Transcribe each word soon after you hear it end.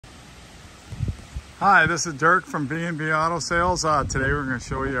Hi, this is Dirk from B&B Auto Sales. Today we're going to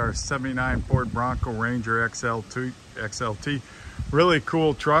show you our 79 Ford Bronco Ranger XLT. Really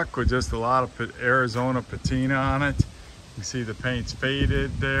cool truck with just a lot of Arizona patina on it. You can see the paint's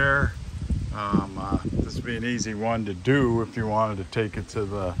faded there. This would be an easy one to do if you wanted to take it to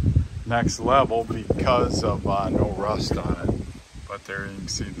the next level because of no rust on it. But there you can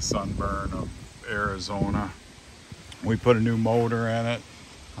see the sunburn of Arizona. We put a new motor in it.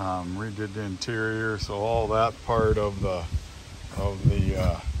 Redid the interior, so all that part of the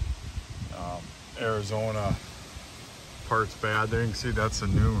Arizona part's bad. There you can see that's a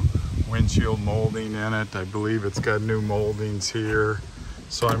new windshield molding in it. I believe it's got new moldings here.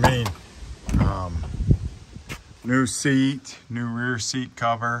 So I mean, new seat, new rear seat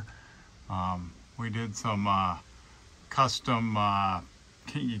cover. We did some custom.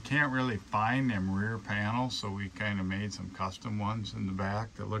 You can't really find them rear panels, so we kind of made some custom ones in the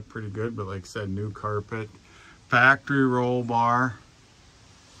back that look pretty good. But like I said, new carpet, factory roll bar.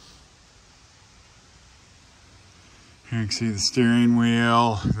 You can see the steering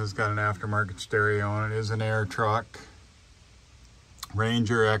wheel. It's got an aftermarket stereo on it. It is an air truck.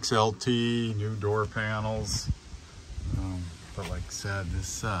 Ranger XLT, new door panels. But like I said,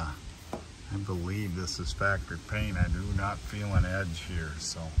 this I believe this is factory paint. I do not feel an edge here,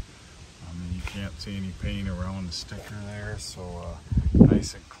 so I mean, you can't see any paint around the sticker there. So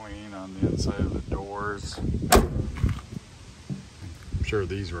nice and clean on the inside of the doors. I'm sure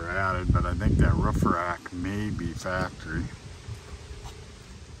these were added, but I think that roof rack may be factory.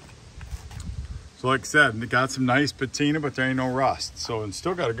 So like I said, it got some nice patina, but there ain't no rust. So it's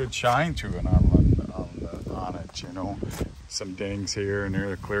still got a good shine to it on it, you know. Some dings here and there,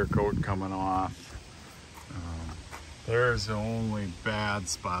 the clear coat coming off. There's the only bad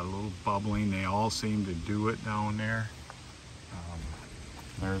spot, a little bubbling. They all seem to do it down there.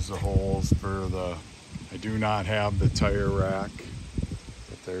 There's the holes for the, I do not have the tire rack,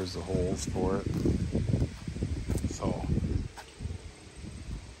 but there's the holes for it. So,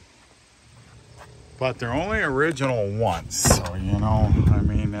 but they're only original once, so you know, I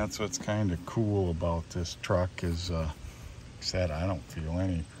mean, that's what's kind of cool about this truck is said I don't feel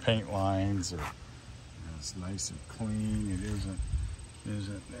any paint lines, or it's nice and clean. It isn't there's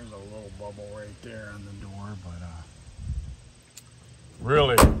a little bubble right there on the door, but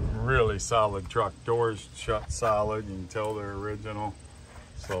really solid truck. Doors shut solid, you can tell they're original.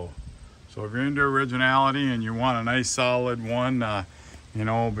 So if you're into originality and you want a nice solid one, you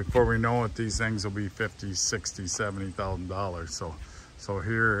know, before we know it, these things will be $50,000, $60,000, $70,000. So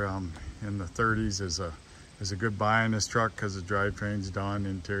here in the 30s is a good buy in this truck because the drivetrain's done,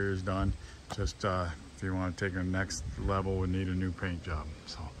 interior's done. Just if you want to take it to the next level, we need a new paint job.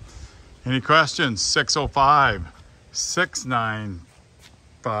 So, any questions?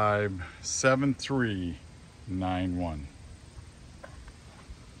 605-695-7391.